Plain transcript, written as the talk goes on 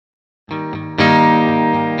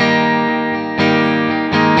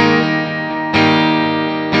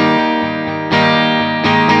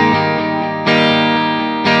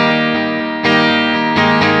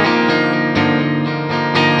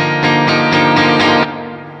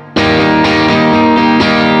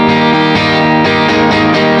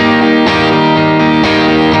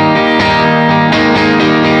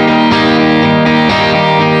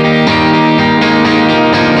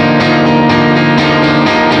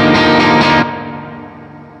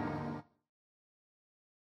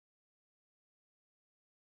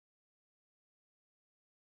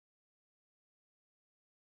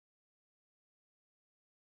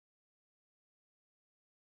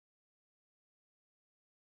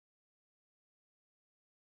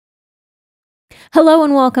Hello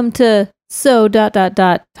and welcome to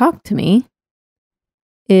Talk to Me.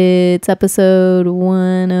 It's episode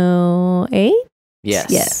 108?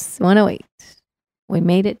 Yes, 108. We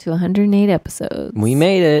made it to 108 episodes. We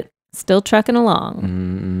made it. Still trucking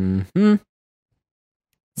along. Mm-hmm.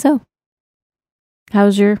 So,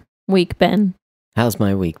 how's your week been? How's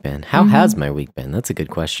my week been? How has my week been? That's a good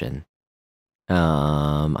question.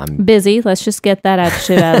 I'm busy. Let's just get that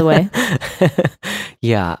shit out of the way.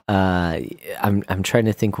 Yeah. I'm trying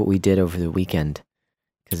to think what we did over the weekend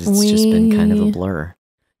because it's just been kind of a blur.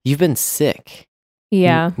 You've been sick.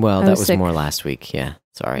 Yeah. Well, that was more last week. Yeah.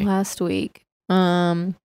 Sorry. Last week.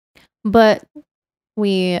 But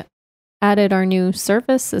we added our new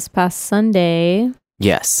service this past Sunday.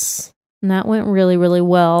 Yes. And that went really, really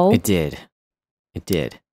well. It did.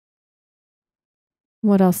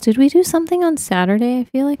 What else? Did we do something on Saturday? I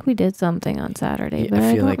feel like we did something on Saturday, but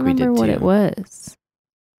I don't remember what it was.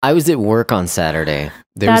 I was at work on Saturday.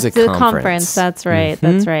 That's was a conference. That's right.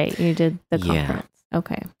 Mm-hmm. That's right. You did the conference. Yeah.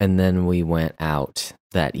 Okay. And then we went out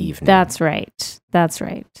that evening. That's right.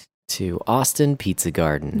 To Austin Pizza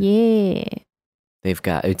Garden. Yeah.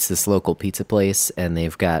 It's this local pizza place, and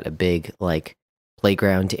they've got a big,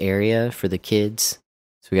 playground area for the kids.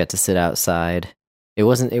 So we got to sit outside. It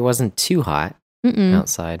wasn't too hot.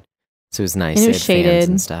 Outside, so it was nice. And it was shaded fans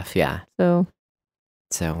and stuff. Yeah. So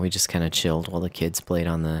we just kind of chilled while the kids played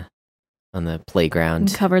on the playground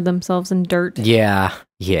and covered themselves in dirt. Yeah.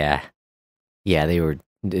 They were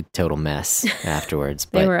a total mess afterwards.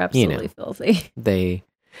 But, they were absolutely filthy. They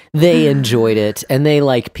enjoyed it, and they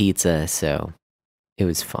like pizza, so it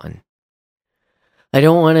was fun. I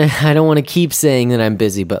don't want to keep saying that I'm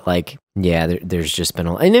busy, but there's just been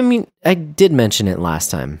and I mean, I did mention it last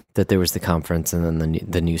time that there was the conference and then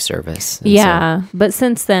the new service. Yeah, but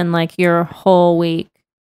since then, your whole week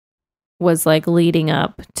was leading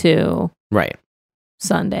up to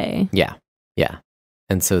Sunday. Yeah.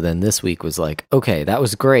 And so then this week was okay, that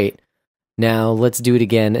was great. Now let's do it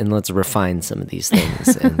again and let's refine some of these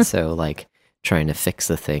things. And so trying to fix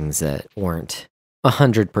the things that weren't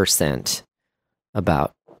 100%.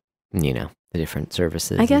 About, the different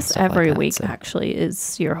services. I guess every week actually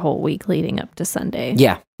is your whole week leading up to Sunday.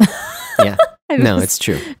 Yeah. Yeah. No, it's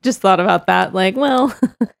true. Just thought about that.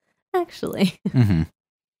 Actually. Mm-hmm.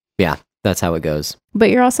 Yeah, that's how it goes. But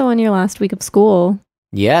you're also on your last week of school.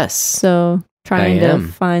 Yes. So trying to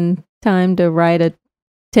find time to write a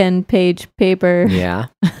 10-page paper. Yeah.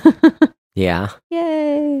 Yeah.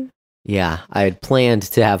 Yay. Yeah, I had planned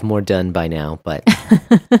to have more done by now, but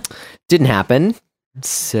didn't happen.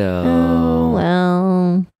 So, oh,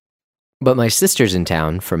 well. But my sister's in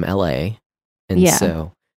town from LA, and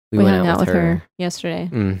so we went out with her yesterday.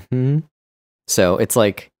 Mm-hmm. So it's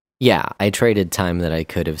I traded time that I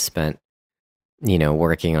could have spent,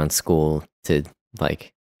 working on school to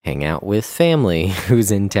hang out with family who's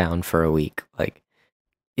in town for a week.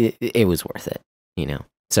 It was worth it,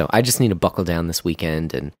 So I just need to buckle down this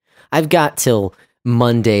weekend, and I've got till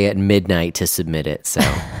Monday at midnight to submit it. So,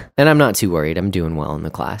 and I'm not too worried. I'm doing well in the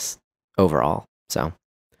class overall. So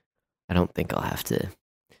I don't think I'll have to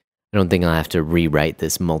rewrite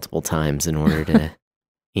this multiple times in order to,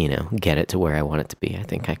 get it to where I want it to be. I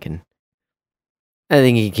think it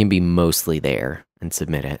can be mostly there and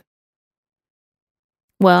submit it.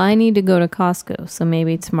 Well, I need to go to Costco, so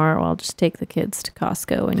maybe tomorrow I'll just take the kids to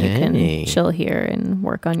Costco and you can chill here and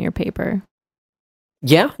work on your paper.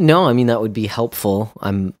 Yeah, no, I mean, that would be helpful.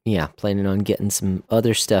 I'm, planning on getting some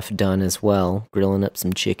other stuff done as well, grilling up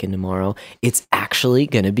some chicken tomorrow. It's actually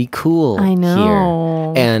going to be cool. I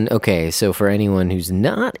know. Here. And, okay, so for anyone who's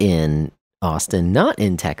not in Austin, not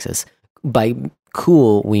in Texas, by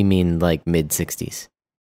cool, we mean mid-60s.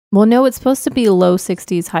 Well, no, it's supposed to be low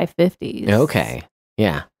 60s, high 50s. Okay,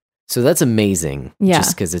 yeah. So that's amazing. Yeah.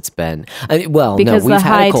 Just because it's been, because we've the had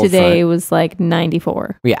high a cold today front. was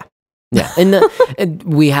 94. Yeah. Yeah, and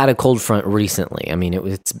we had a cold front recently. I mean,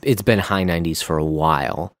 it's been high 90s for a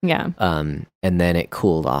while. Yeah. And then it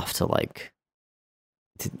cooled off to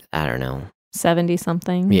I don't know, 70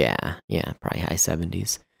 something. Yeah, probably high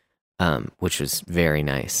 70s, which was very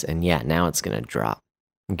nice. And now it's gonna drop.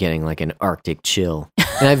 I'm getting an Arctic chill,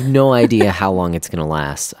 and I have no idea how long it's gonna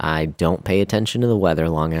last. I don't pay attention to the weather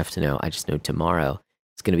long enough to know. I just know tomorrow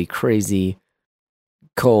it's gonna be crazy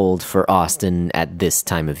cold for Austin at this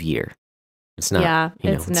time of year. It's not. Yeah,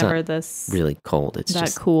 it's never this really cold. It's that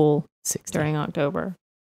just cool 60 during October.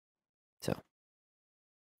 So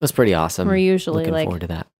that's pretty awesome. We're usually looking forward to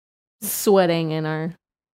that. Sweating in our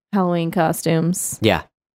Halloween costumes. Yeah,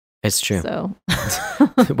 it's true. So,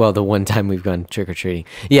 well, the one time we've gone trick or treating.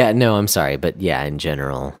 Yeah, no, I'm sorry, but in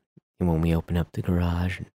general, when we open up the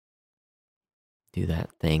garage, do that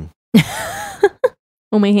thing.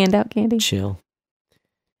 When we hand out candy. Chill.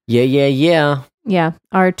 Yeah. Yeah.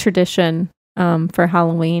 Our tradition for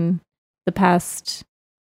Halloween, the past,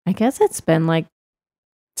 I guess it's been like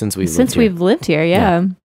since we've lived here. Yeah.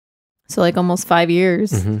 So like almost 5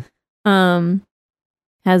 years.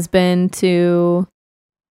 Has been to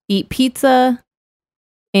eat pizza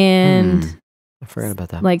and I forgot about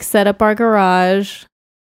that. Like set up our garage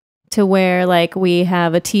to where like we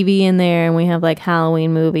have a TV in there and we have like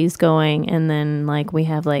Halloween movies going, and then like we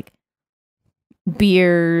have like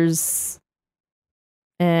beers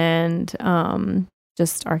and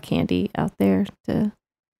just our candy out there to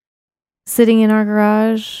sitting in our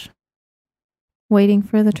garage waiting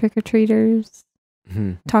for the trick-or-treaters,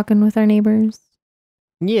 talking with our neighbors.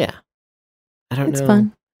 Yeah. I don't know. It's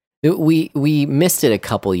fun. We missed it a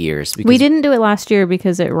couple years. Because we didn't do it last year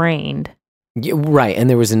because it rained. Yeah, right. And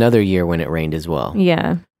there was another year when it rained as well.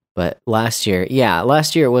 Yeah. But last year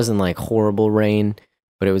it wasn't like horrible rain,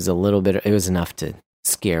 but it was it was enough to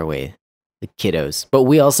scare away the kiddos. But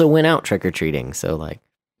we also went out trick-or-treating. So like,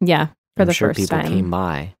 yeah, for the I'm sure first people time. came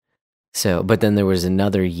by. So, but then there was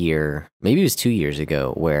another year, maybe it was 2 years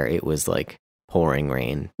ago, where it was like pouring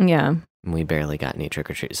rain. Yeah. And we barely got any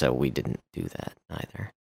trick-or-treat. So we didn't do that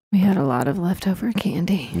either. We had a lot of leftover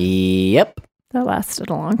candy. Yep. That lasted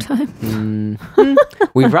a long time.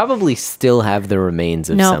 We probably still have the remains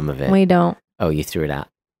of some of it. We don't. Oh, you threw it out?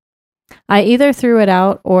 I either threw it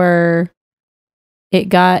out or it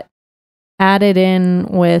got added in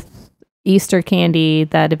with Easter candy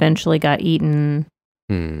that eventually got eaten.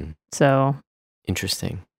 So.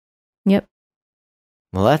 Interesting. Yep.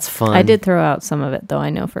 Well, that's fun. I did throw out some of it, though. I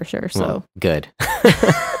know for sure. So well, good.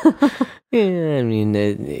 Yeah, I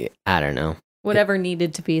mean, I don't know. Whatever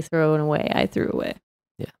needed to be thrown away, I threw away.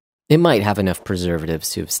 Yeah. It might have enough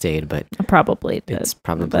preservatives to have stayed, but probably it's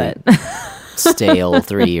probably stale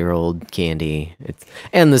 3-year-old candy.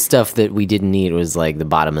 And the stuff that we didn't eat was like the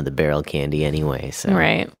bottom of the barrel candy anyway. So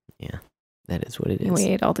right. Yeah, that is what it is. We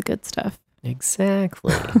ate all the good stuff.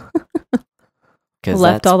 Exactly.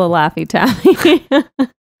 Left all the Laffy Taffy.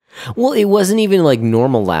 Well, it wasn't even like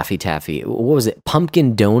normal Laffy Taffy. What was it?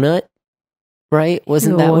 Pumpkin donut? Right?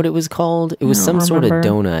 Wasn't that what it was called? It was some sort of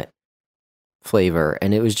donut flavor,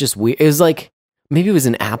 and it was just weird. It was like, maybe it was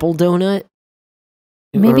an apple donut?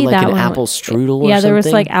 Maybe or like that an one. apple strudel or something? Yeah, there was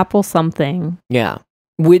like apple something. Yeah.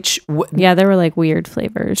 Yeah, there were like weird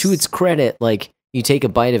flavors. To its credit, like you take a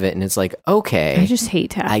bite of it and it's like, okay. I just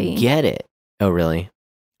hate taffy. I get it. Oh, really?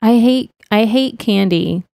 I hate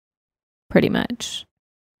candy pretty much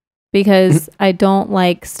because I don't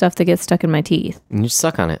like stuff that gets stuck in my teeth. And you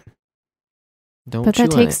suck on it. But that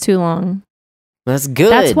takes too long. That's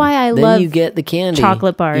good. That's why I then love you get the candy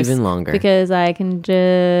chocolate bars even longer because I can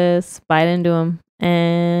just bite into them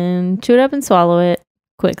and chew it up and swallow it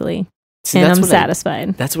quickly. See, and I'm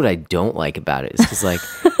satisfied. That's what I don't like about it. Is because like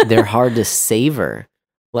they're hard to savor,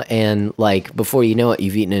 and like before you know it,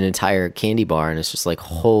 you've eaten an entire candy bar, and it's just like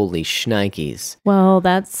holy shnikes. Well,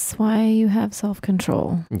 that's why you have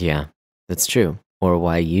self-control. Yeah, that's true. Or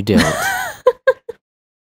why you don't.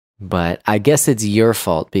 But I guess it's your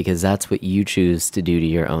fault because that's what you choose to do to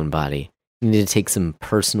your own body. You need to take some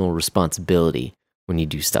personal responsibility when you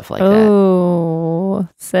do stuff like that. Oh,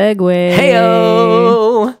 segue.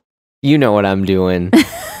 Heyo! You know what I'm doing.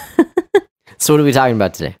 So what are we talking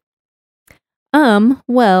about today?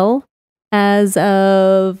 Well, as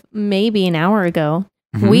of maybe an hour ago,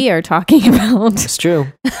 we are talking about... It's true.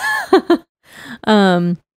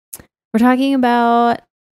 We're talking about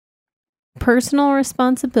personal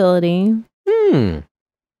responsibility.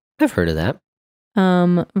 I've heard of that.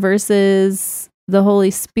 Versus the Holy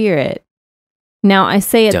Spirit. Now, I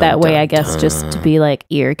say it that way, I guess, just to be like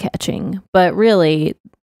ear catching. But really,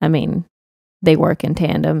 I mean, they work in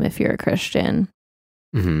tandem if you're a Christian.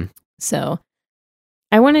 So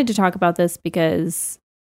I wanted to talk about this because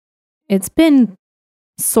it's been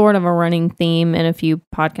sort of a running theme in a few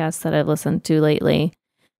podcasts that I've listened to lately.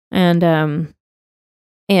 And a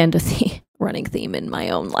running theme in my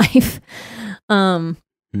own life.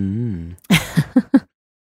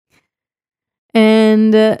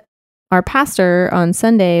 And our pastor on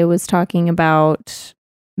Sunday was talking about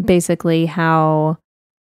basically how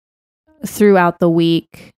throughout the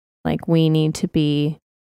week, like we need to be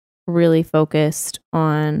really focused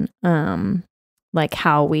on like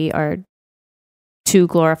how we are to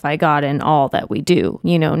glorify God in all that we do,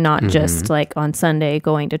 you know, not just like on Sunday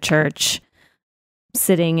going to church,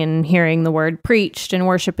 sitting and hearing the word preached and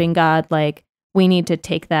worshiping God. Like we need to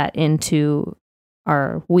take that into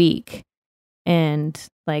our week and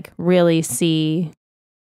like really see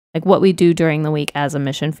like what we do during the week as a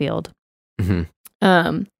mission field.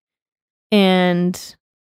 And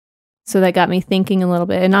so that got me thinking a little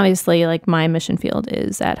bit. And obviously, like, my mission field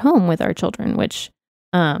is at home with our children, which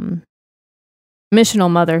missional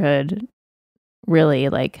motherhood really,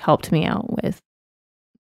 like, helped me out with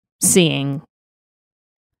seeing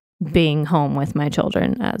being home with my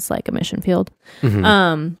children as, like, a mission field.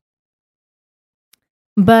 Mhm.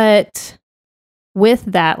 But with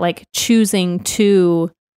that, like, choosing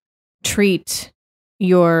to treat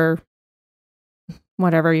your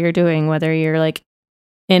whatever you're doing, whether you're, like,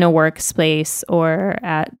 in a workspace or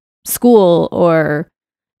at school or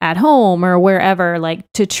at home or wherever,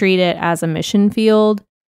 like, to treat it as a mission field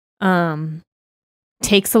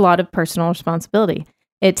takes a lot of personal responsibility.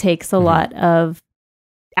 It takes a lot of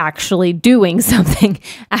actually doing something,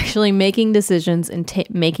 actually making decisions and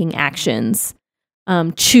making actions,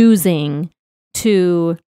 choosing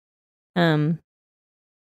to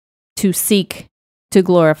seek to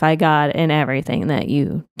glorify God in everything that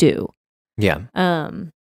you do. Yeah.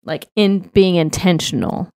 Like, in being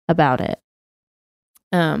intentional about it.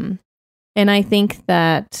 And I think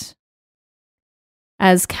that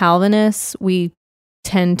as Calvinists, we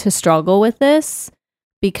tend to struggle with this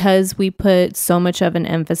because we put so much of an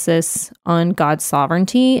emphasis on God's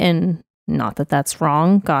sovereignty, and not that that's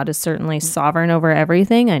wrong. God is certainly sovereign over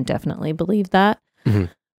everything. I definitely believe that.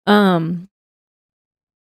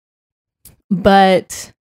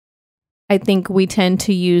 But I think we tend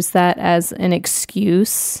to use that as an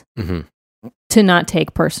excuse to not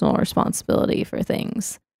take personal responsibility for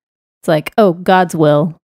things. It's like, oh, God's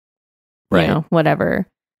will, Right. you know, whatever.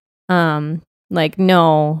 Like,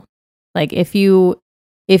 no, like, if you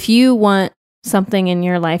want something in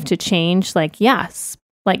your life to change, like, yes,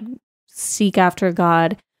 like, seek after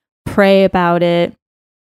God, pray about it,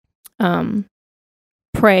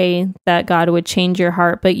 pray that God would change your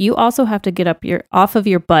heart, but you also have to get off of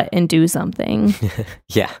your butt and do something.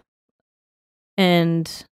 Yeah. And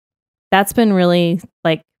that's been really,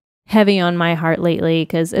 like, heavy on my heart lately,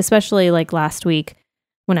 because especially, like, last week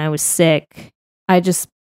when I was sick, I just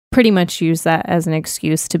pretty much used that as an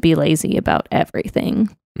excuse to be lazy about everything.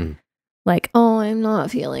 Like, oh, I'm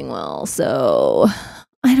not feeling well, so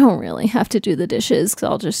I don't really have to do the dishes because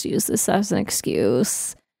I'll just use this as an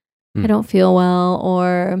excuse. I don't feel well,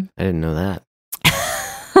 or I didn't know that.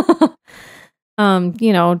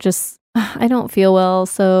 you know, just I don't feel well,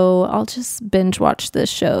 so I'll just binge watch this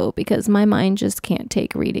show because my mind just can't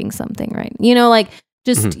take reading something right. You know, like,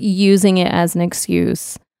 just using it as an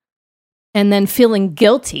excuse and then feeling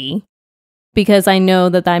guilty because I know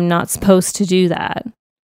that I'm not supposed to do that.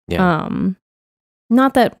 Yeah.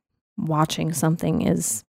 Not that watching something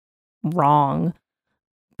is wrong,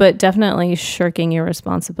 but definitely shirking your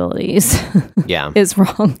responsibilities Yeah. is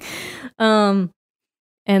wrong. And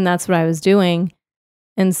that's what I was doing.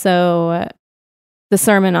 And so the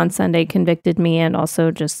sermon on Sunday convicted me, and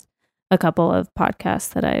also just a couple of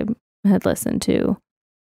podcasts that I had listened to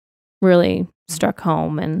really struck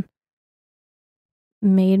home and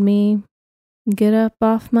made me get up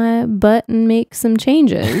off my butt and make some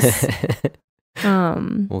changes.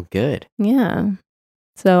 Well, good. Yeah.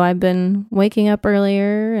 So I've been waking up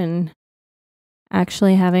earlier and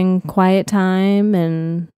actually having quiet time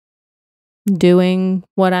and doing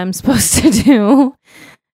what I'm supposed to do.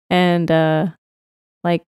 And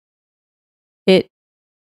like, it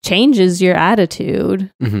changes your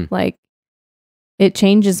attitude. Like, it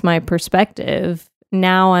changes my perspective.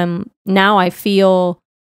 Now I feel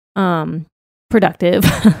productive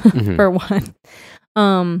for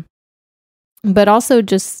one. But also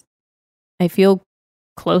just I feel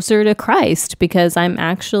closer to Christ because I'm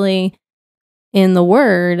actually in the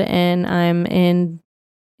Word and I'm in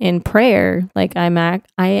prayer. Like, I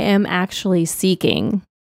am actually seeking,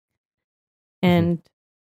 and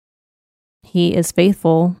He is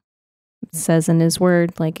faithful. It says in His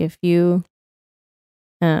Word, like, if you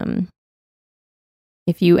ask,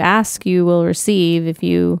 you will receive. If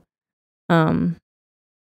you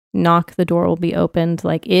knock, the door will be opened.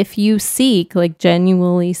 Like, if you seek, like,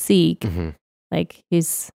 genuinely seek, like,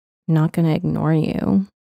 He's not going to ignore you.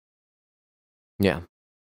 Yeah.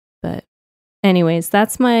 But anyways,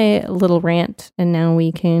 that's my little rant, and now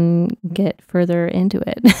we can get further into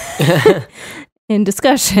it in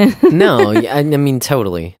discussion. No, I mean,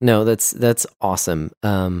 totally. No, that's awesome.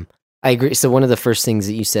 I agree. So one of the first things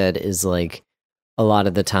that you said is, like, a lot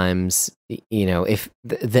of the times, you know, if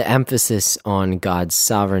the emphasis on God's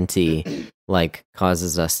sovereignty, like,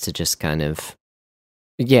 causes us to just kind of,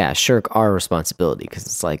 shirk our responsibility, because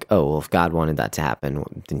it's like, oh, well, if God wanted that to happen,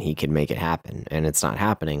 then He could make it happen, and it's not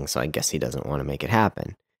happening, so I guess He doesn't want to make it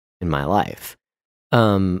happen in my life.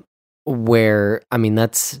 Where, I mean,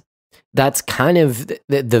 that's that's kind of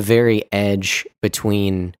the very edge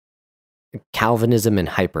between Calvinism and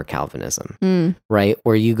hyper-Calvinism, right?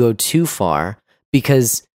 Where you go too far,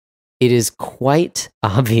 because it is quite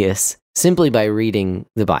obvious simply by reading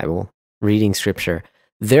the Bible, reading scripture,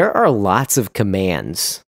 there are lots of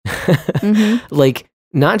commands, like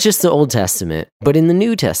not just the Old Testament, but in the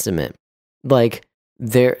New Testament. Like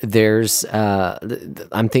there's,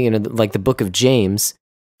 I'm thinking of like the book of James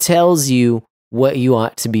tells you what you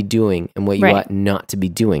ought to be doing and what you ought not to be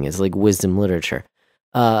doing. It's like wisdom literature.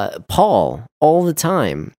 Paul all the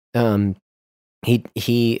time,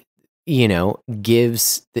 he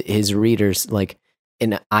gives his readers like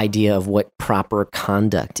an idea of what proper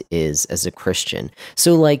conduct is as a Christian.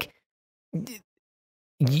 So like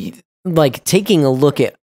taking a look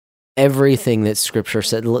at everything that scripture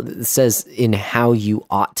says in how you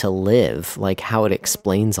ought to live, like how it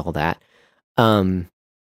explains all that.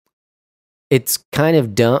 It's kind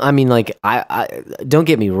of dumb. I mean, like, I don't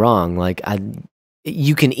get me wrong. Like,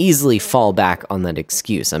 you can easily fall back on that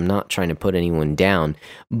excuse. I'm not trying to put anyone down,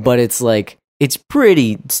 but it's like, it's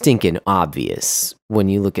pretty stinking obvious when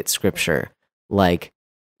you look at scripture. Like,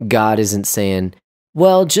 God isn't saying,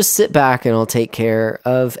 well, just sit back and I'll take care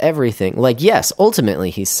of everything. Like, yes, ultimately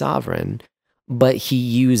he's sovereign, but he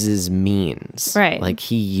uses means. Right. Like,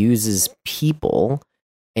 he uses people,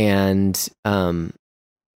 and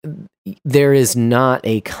there is not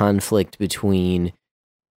a conflict between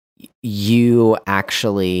you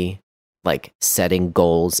actually like setting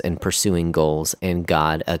goals and pursuing goals and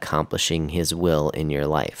God accomplishing his will in your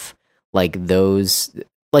life. Like those,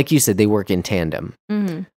 like you said, they work in tandem.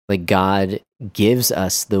 Like God gives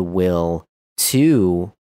us the will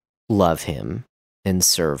to love him and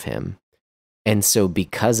serve him. And so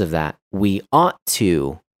because of that, we ought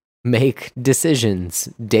to make decisions,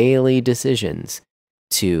 daily decisions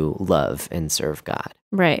to love and serve God.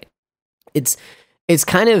 Right. It's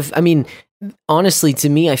kind of, I mean, honestly, to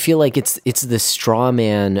me, I feel like it's the straw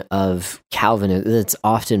man of Calvinism that's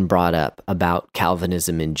often brought up about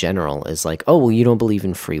Calvinism in general, is like, oh, well, you don't believe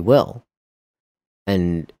in free will.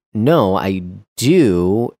 And no, I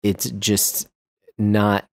do. It's just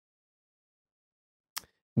not.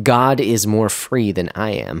 God is more free than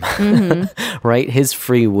I am, right? His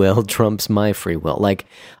free will trumps my free will. Like,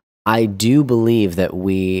 I do believe that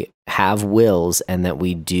we have wills and that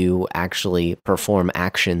we do actually perform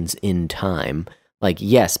actions in time. Like,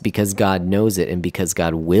 yes, because God knows it and because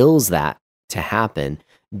God wills that to happen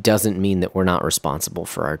doesn't mean that we're not responsible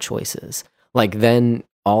for our choices. Like, then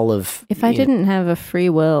all of... If I didn't have a free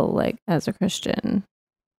will, like, as a Christian,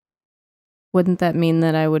 wouldn't that mean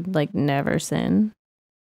that I would, like, never sin?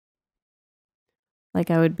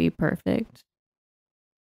 Like, I would be perfect?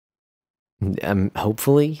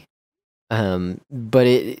 Hopefully. But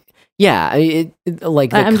it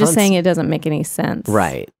like I'm just saying it doesn't make any sense.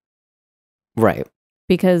 Right.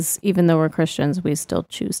 Because even though we're Christians, we still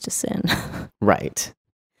choose to sin. Right.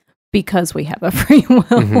 Because we have a free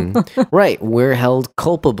will. Right. We're held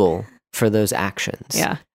culpable for those actions.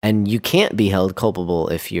 Yeah. And you can't be held culpable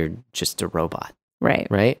if you're just a robot. Right.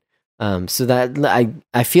 Right. So that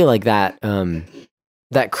I feel like that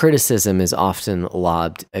that criticism is often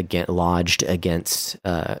lodged against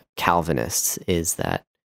Calvinists, is that,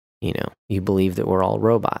 you believe that we're all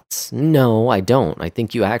robots. No, I don't. I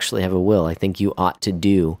think you actually have a will. I think you ought to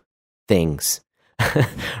do things,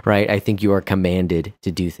 right? I think you are commanded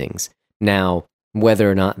to do things. Now,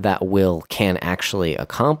 whether or not that will can actually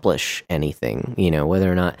accomplish anything,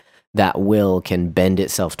 whether or not that will can bend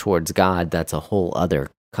itself towards God, that's a whole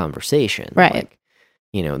other conversation. Right. Like,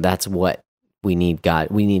 that's what we need God.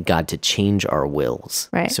 We need God to change our wills,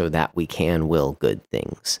 right, so that we can will good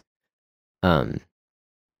things.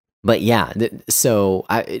 But yeah, so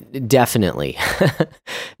I definitely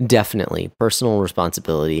personal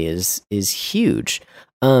responsibility is huge.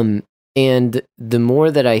 And the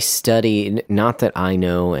more that I study, not that I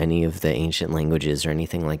know any of the ancient languages or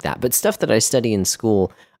anything like that, but stuff that I study in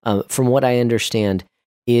school, from what I understand,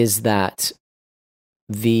 is that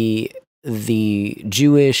the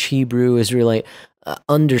Jewish, Hebrew, Israelite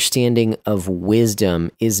understanding of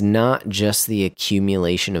wisdom is not just the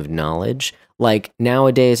accumulation of knowledge. Like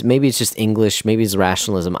nowadays, maybe it's just English, maybe it's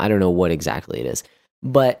rationalism. I don't know what exactly it is.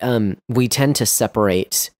 But we tend to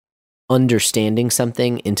separate understanding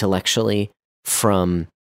something intellectually from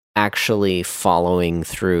actually following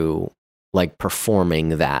through, like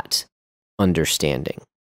performing that understanding.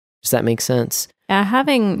 Does that make sense?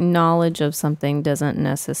 Having knowledge of something doesn't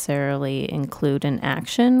necessarily include an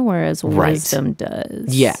action, whereas wisdom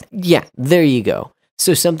does. Yeah, there you go.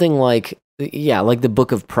 So something like the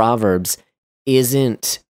book of Proverbs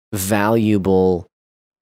isn't valuable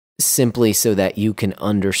simply so that you can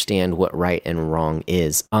understand what right and wrong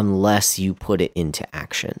is, unless you put it into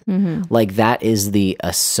action. Like, that is the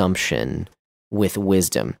assumption with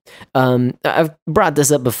wisdom. I've brought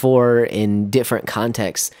this up before in different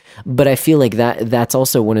contexts, but I feel like that's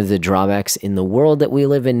also one of the drawbacks in the world that we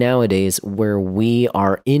live in nowadays, where we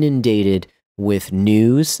are inundated with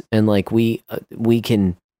news, and like we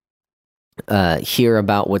can hear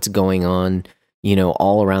about what's going on,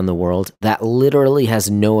 all around the world, that literally has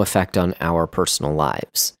no effect on our personal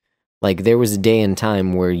lives. Like, there was a day and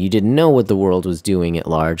time where you didn't know what the world was doing at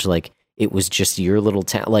large. Like, it was just your little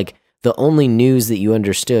town. Like, the only news that you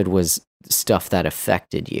understood was stuff that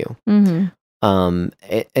affected you. And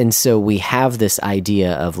so we have this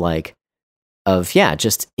idea of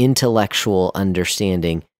just intellectual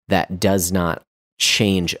understanding that does not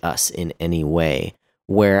change us in any way.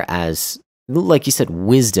 Whereas, like you said,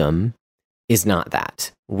 wisdom is not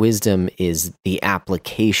that. Wisdom is the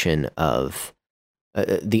application of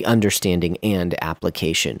the understanding and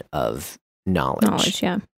application of knowledge,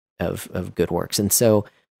 of good works. And so,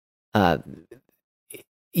 the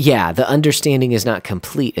understanding is not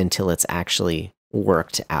complete until it's actually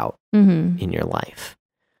worked out in your life.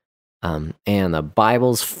 And the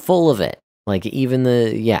Bible's full of it. Like, even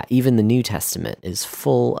the New Testament is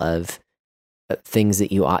full of things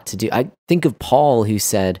that you ought to do. I think of Paul, who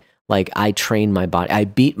said, like, I train my body, I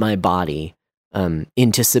beat my body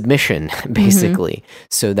into submission, basically,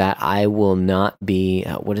 so that I will not be,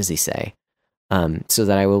 what does he say? So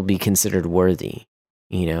that I will be considered worthy,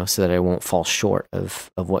 so that I won't fall short of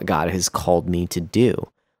what God has called me to do.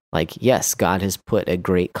 Like, yes, God has put a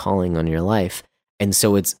great calling on your life. And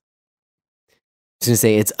so it's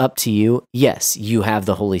up to you. Yes, you have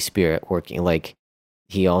the Holy Spirit working. Like,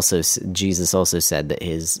 Jesus also said that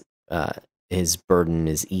his burden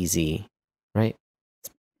is easy, right?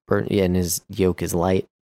 And his yoke is light.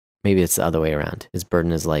 Maybe it's the other way around. His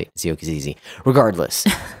burden is light, his yoke is easy. Regardless,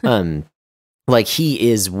 like,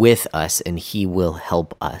 he is with us, and he will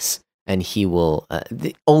help us, and he will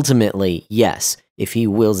ultimately, yes, if he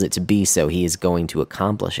wills it to be so, he is going to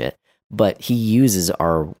accomplish it. But he uses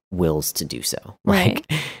our wills to do so. Right.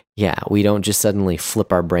 Like, we don't just suddenly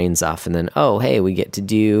flip our brains off and then, oh, hey, we get to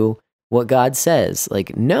do what God says.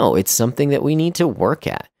 Like, no, it's something that we need to work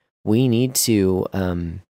at. We need to,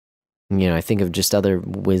 I think of just other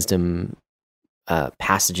wisdom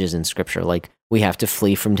passages in Scripture. Like, we have to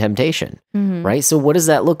flee from temptation, right? So what does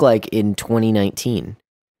that look like in 2019?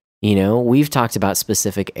 We've talked about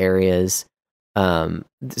specific areas,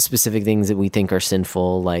 specific things that we think are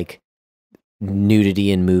sinful, like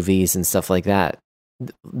nudity in movies and stuff like that,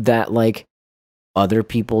 like, other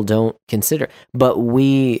people don't consider. But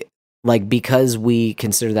we, like, because we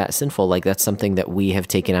consider that sinful, like, that's something that we have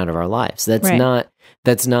taken out of our lives.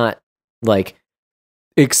 That's not like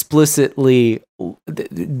explicitly,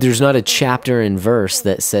 there's not a chapter and verse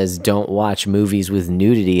that says don't watch movies with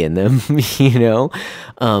nudity in them,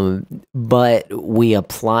 but we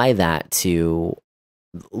apply that to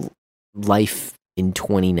life in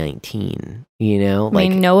 2019,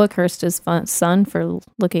 like, Noah cursed his son for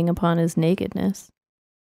looking upon his nakedness.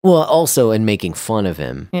 Well, also, and making fun of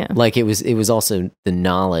him. Yeah. Like, it was also the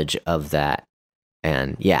knowledge of that,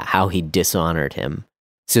 and how he dishonored him.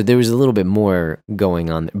 So there was a little bit more going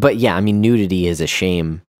on there. But nudity is a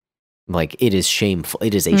shame. Like, it is shameful.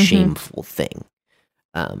 It is a shameful thing.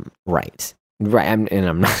 Right.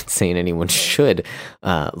 I'm not saying anyone should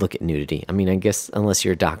look at nudity. I mean, I guess unless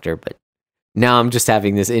you're a doctor, but now I'm just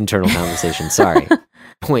having this internal conversation. Sorry.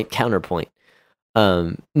 Counterpoint.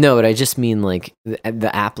 No, but I just mean, like,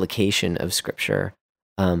 the application of Scripture.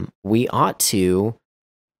 We ought to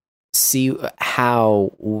see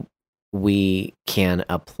how we can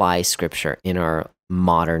apply Scripture in our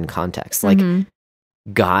modern context. Like,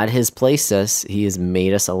 God has placed us, he has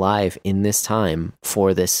made us alive in this time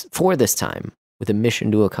for this time, with a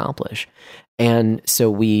mission to accomplish. And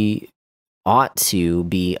so we ought to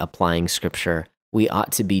be applying Scripture. We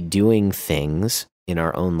ought to be doing things in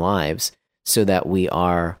our own lives so that we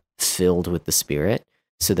are filled with the Spirit,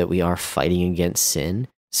 so that we are fighting against sin,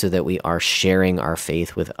 so that we are sharing our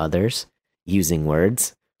faith with others using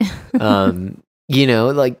words.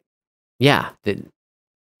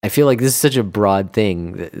 I feel like this is such a broad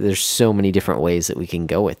thing. There's so many different ways that we can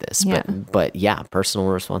go with this. Yeah. But personal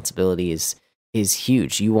responsibility is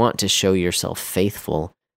huge. You want to show yourself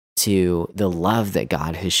faithful to the love that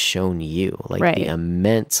God has shown you, like, right. The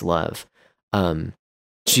immense love.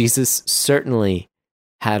 Jesus certainly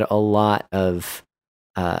had a lot of,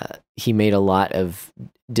 he made a lot of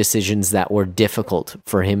decisions that were difficult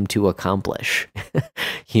for him to accomplish.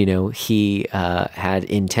 He had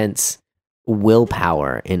intense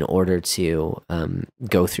willpower in order to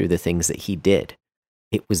go through the things that he did.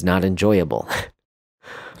 It was not enjoyable.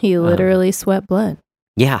 He literally sweat blood.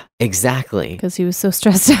 Yeah, exactly. Because he was so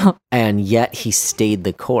stressed out. And yet he stayed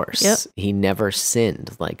the course. Yep. He never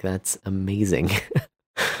sinned. Like, that's amazing.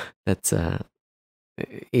 That's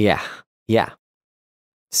yeah.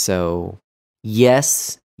 So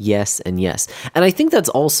yes, and yes. And I think that's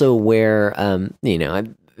also where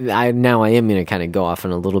I now I am going to kind of go off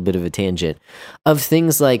on a little bit of a tangent of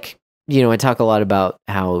things like, I talk a lot about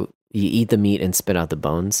how you eat the meat and spit out the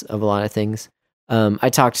bones of a lot of things. I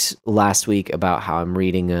talked last week about how I'm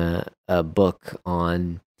reading a book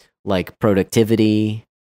on like productivity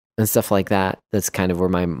and stuff like that. That's kind of where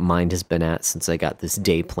my mind has been at since I got this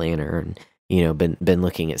day planner and, been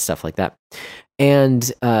looking at stuff like that.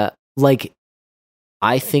 And like,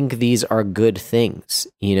 I think these are good things.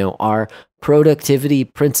 Our productivity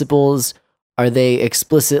principles, are they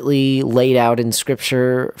explicitly laid out in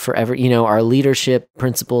scripture forever? Our leadership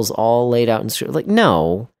principles all laid out in scripture? Like,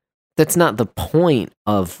 no, that's not the point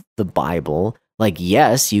of the Bible. Like,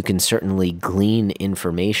 yes, you can certainly glean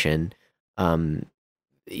information.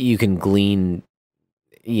 You can glean,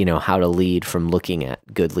 how to lead from looking at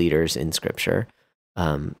good leaders in scripture.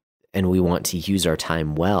 And we want to use our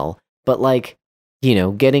time well. But like,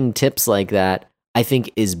 getting tips like that, I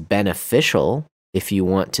think is beneficial if you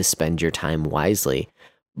want to spend your time wisely.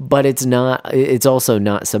 But it's also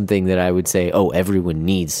not something that I would say, oh, everyone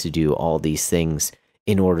needs to do all these things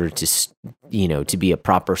in order to, to be a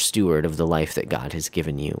proper steward of the life that God has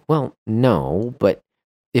given you. Well, no, but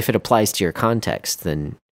if it applies to your context,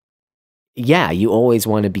 then yeah, you always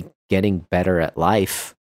want to be getting better at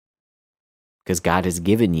life because God has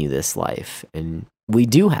given you this life and we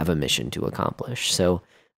do have a mission to accomplish. So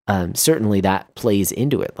certainly that plays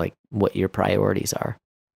into it, like what your priorities are.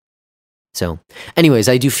 So anyways,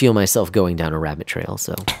 I do feel myself going down a rabbit trail,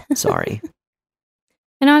 so sorry.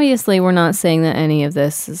 And obviously, we're not saying that any of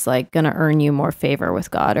this is like going to earn you more favor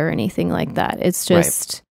with God or anything like that. It's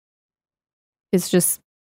just,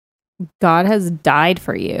 God has died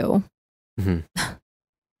for you. Mm-hmm.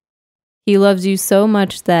 He loves you so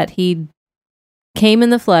much that he came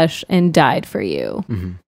in the flesh and died for you.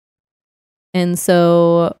 Mm-hmm. And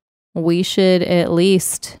so we should at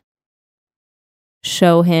least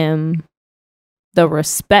show him the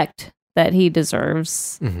respect that he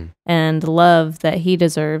deserves and love that he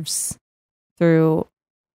deserves through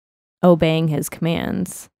obeying his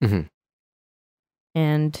commands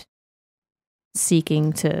and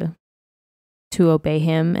seeking to obey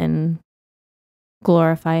him and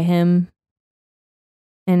glorify him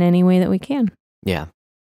in any way that we can. Yeah,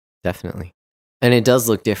 definitely. And it does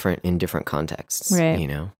look different in different contexts,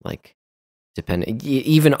 right? Like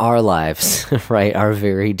even our lives, right, are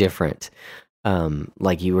very different.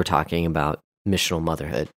 Like you were talking about missional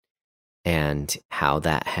motherhood and how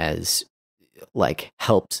that has like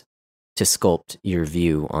helped to sculpt your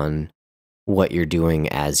view on what you're doing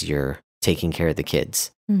as you're taking care of the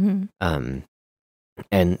kids. Mm-hmm.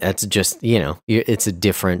 And that's just, it's a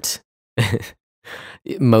different,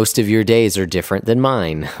 most of your days are different than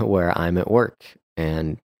mine where I'm at work.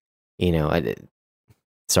 And,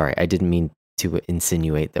 sorry, I didn't mean to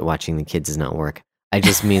insinuate that watching the kids is not work. I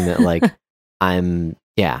just mean that like, I'm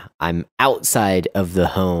outside of the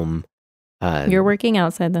home. You're working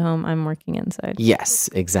outside the home. I'm working inside. Yes,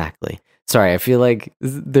 exactly. Sorry, I feel like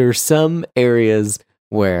there's some areas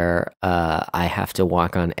where I have to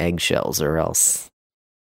walk on eggshells or else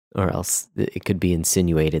it could be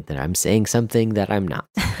insinuated that I'm saying something that I'm not.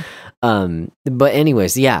 But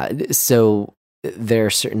anyways, yeah, so there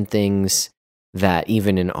are certain things that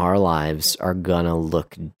even in our lives are gonna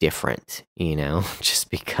look different, just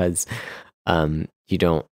because you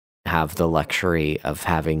don't have the luxury of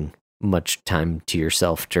having much time to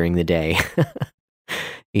yourself during the day.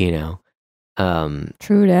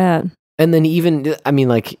 True that. And then even, I mean,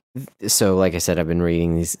 like I said, I've been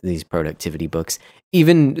reading these productivity books.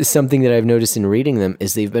 Even something that I've noticed in reading them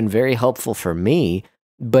is they've been very helpful for me.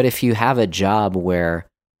 But if you have a job where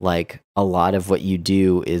like a lot of what you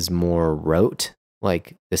do is more rote,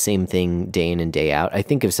 like the same thing day in and day out, I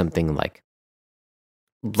think of something like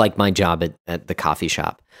my job at the coffee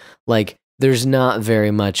shop. Like there's not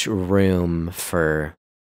very much room for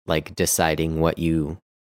like deciding what you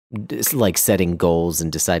like, setting goals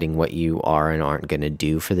and deciding what you are and aren't going to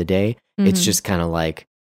do for the day. Mm-hmm. It's just kind of like,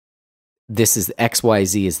 this is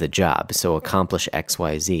XYZ is the job, so accomplish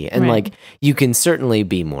XYZ. And like you can certainly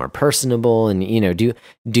be more personable and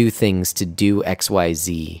do things to do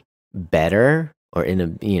XYZ better or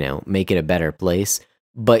make it a better place,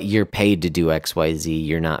 but you're paid to do XYZ.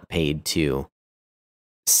 You're not paid to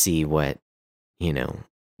see what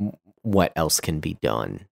what else can be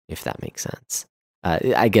done, if that makes sense.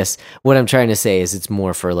 I guess what I'm trying to say is it's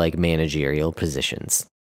more for like managerial positions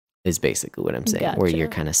is basically what I'm saying, where you're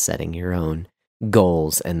kind of setting your own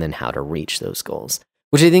goals and then how to reach those goals,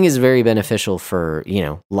 which I think is very beneficial for,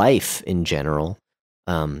 life in general.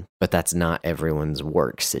 But that's not everyone's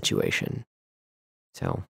work situation.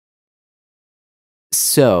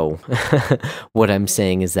 So what I'm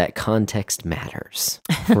saying is that context matters,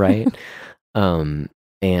 right?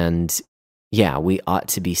 And yeah, we ought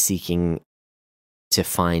to be seeking to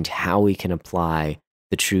find how we can apply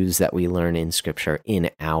the truths that we learn in Scripture in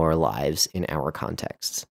our lives, in our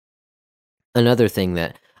contexts. Another thing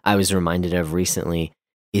that I was reminded of recently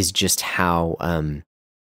is just how,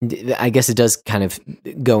 I guess it does kind of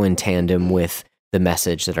go in tandem with the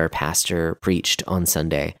message that our pastor preached on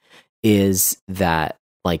Sunday, is that,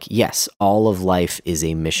 like, yes, all of life is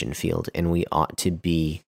a mission field, and we ought to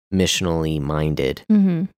be missionally minded.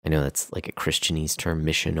 Mm-hmm. I know that's like a Christianese term,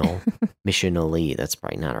 missionally. That's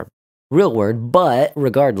probably not our real word, but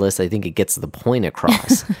regardless, I think it gets the point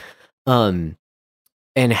across. And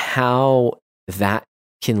how that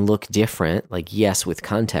can look different, like, yes, with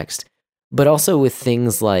context, but also with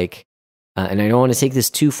things like, and I don't want to take this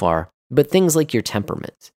too far, but things like your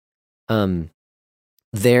temperament.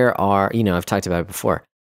 There are, I've talked about it before.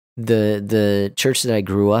 The church that I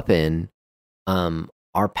grew up in,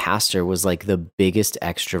 our pastor was like the biggest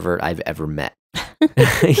extrovert I've ever met,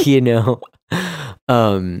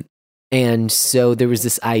 and so there was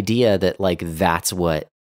this idea that like that's what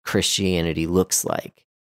Christianity looks like.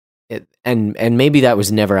 And maybe that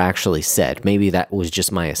was never actually said. Maybe that was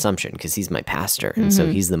just my assumption because he's my pastor, and so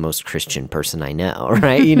he's the most Christian person I know,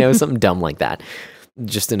 right? Something dumb like that.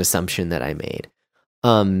 Just an assumption that I made.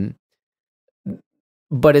 But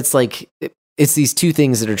it's like, it's these two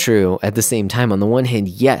things that are true at the same time. On the one hand,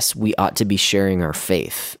 yes, we ought to be sharing our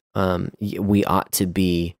faith. We ought to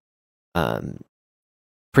be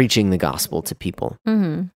preaching the gospel to people.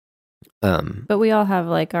 Mm-hmm. But we all have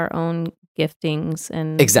like our own giftings,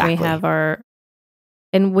 and exactly.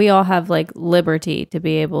 we all have like liberty to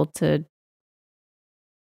be able to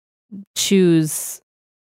choose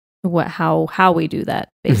how we do that,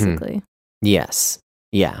 basically. Mm-hmm. Yes.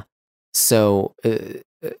 Yeah. So,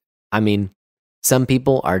 I mean, some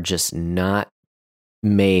people are just not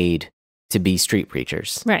made to be street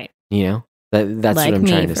preachers. Right. That's like what I'm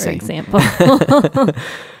trying to say. For example.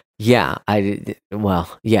 Yeah.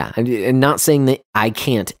 Yeah. And not saying that I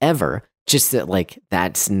can't ever, just that like,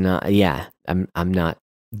 that's not, I'm not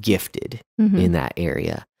gifted in that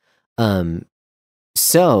area.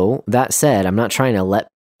 So that said, I'm not trying to let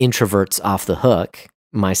introverts off the hook,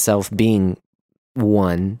 myself being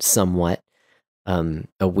one somewhat,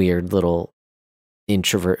 a weird little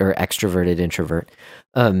introvert or extroverted introvert.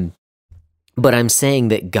 But I'm saying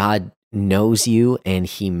that God knows you and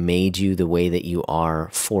he made you the way that you are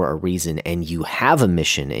for a reason, and you have a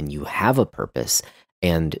mission and you have a purpose,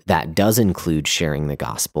 and that does include sharing the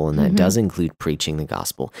gospel, and that does include preaching the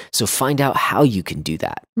gospel. So find out how you can do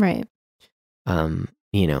that. Right.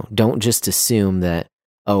 Don't just assume that,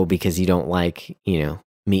 because you don't like,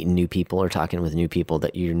 meeting new people or talking with new people,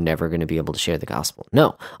 that you're never going to be able to share the gospel.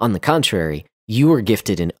 No, on the contrary, you are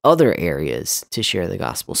gifted in other areas to share the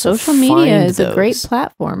gospel. So social media is a great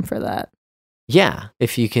platform for that. Yeah,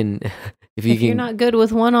 if you're not good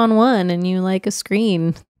with one-on-one and you like a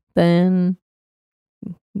screen, then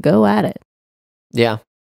go at it. Yeah,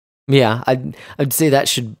 I'd say that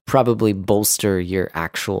should probably bolster your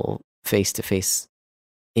actual face-to-face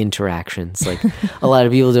interactions. Like, a lot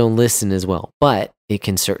of people don't listen as well, but it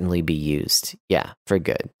can certainly be used, for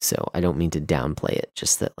good. So I don't mean to downplay it,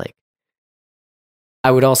 just that, like, I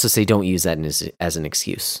would also say don't use that as an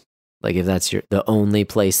excuse. Like, if that's the only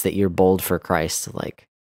place that you're bold for Christ, like,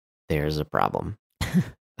 there's a problem.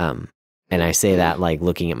 And I say that like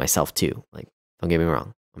looking at myself too. Like, don't get me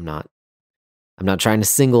wrong, I'm not trying to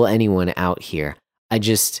single anyone out here. I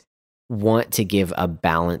just want to give a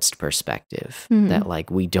balanced perspective that, like,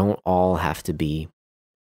 we don't all have to be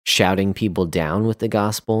shouting people down with the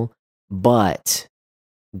gospel, but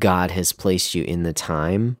God has placed you in the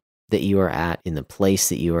time that you are at, in the place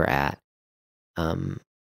that you are at,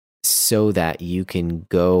 so that you can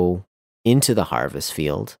go into the harvest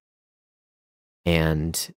field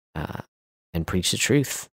and preach the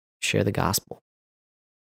truth, share the gospel.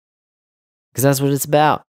 Because that's what it's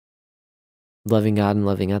about. Loving God and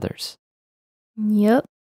loving others. Yep.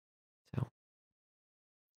 So,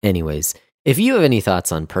 anyways, if you have any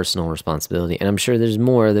thoughts on personal responsibility, and I'm sure there's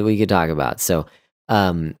more that we could talk about. So,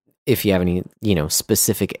 if you have any,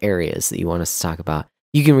 specific areas that you want us to talk about,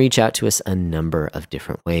 you can reach out to us a number of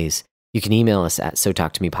different ways. You can email us at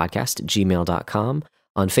sotalktomepodcast@gmail.com.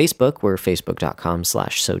 On Facebook, we're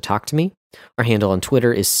facebook.com/sotalktome. Our handle on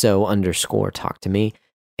Twitter is so_talktome.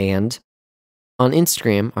 And on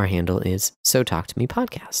Instagram, our handle is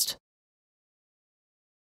sotalktomepodcast.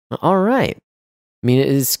 All right. I mean, it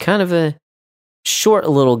is kind of a short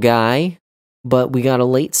little guy, but we got a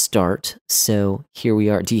late start, so here we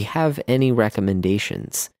are. Do you have any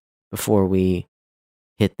recommendations before we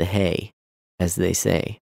hit the hay, as they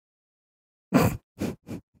say?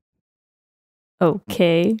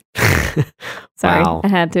 Okay. Sorry, Wow. I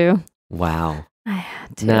had to. Wow. I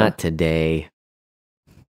had to. Not today.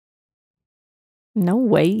 No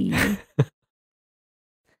way.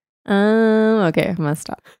 Okay, I'm gonna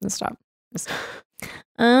stop.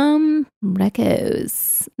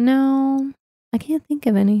 Recos. No, I can't think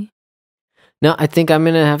of any. No, I think I'm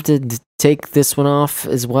going to have to take this one off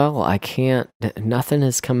as well. I can't, nothing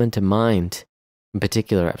has come into mind in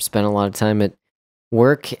particular. I've spent a lot of time at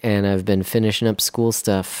work and I've been finishing up school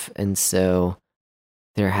stuff. And so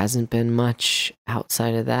there hasn't been much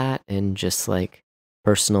outside of that and just like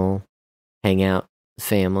personal hangout,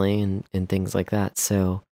 family and things like that.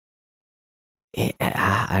 So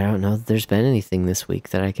I don't know if there's been anything this week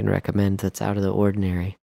that I can recommend that's out of the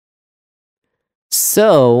ordinary.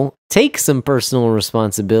 So take some personal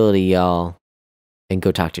responsibility, y'all, and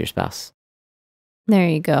go talk to your spouse. There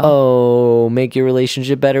you go. Oh, make your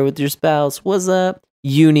relationship better with your spouse. What's up?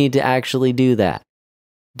 You need to actually do that.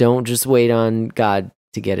 Don't just wait on God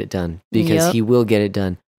to get it done, because He will get it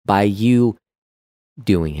done by you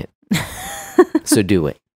doing it. So do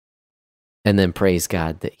it. And then praise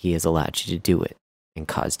God that He has allowed you to do it and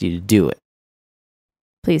caused you to do it.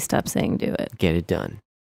 Please stop saying do it. Get it done.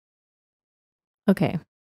 Okay.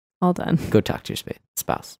 All done. Go talk to your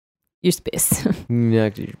spouse. Your space. Talk to your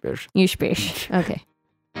spouse. Your space. Okay.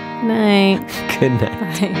 Night. Good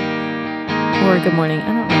night. Bye. Or good morning. I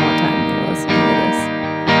don't know what time you're listening to this.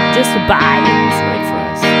 Just bye. It's night for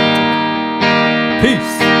us.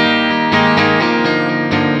 Peace.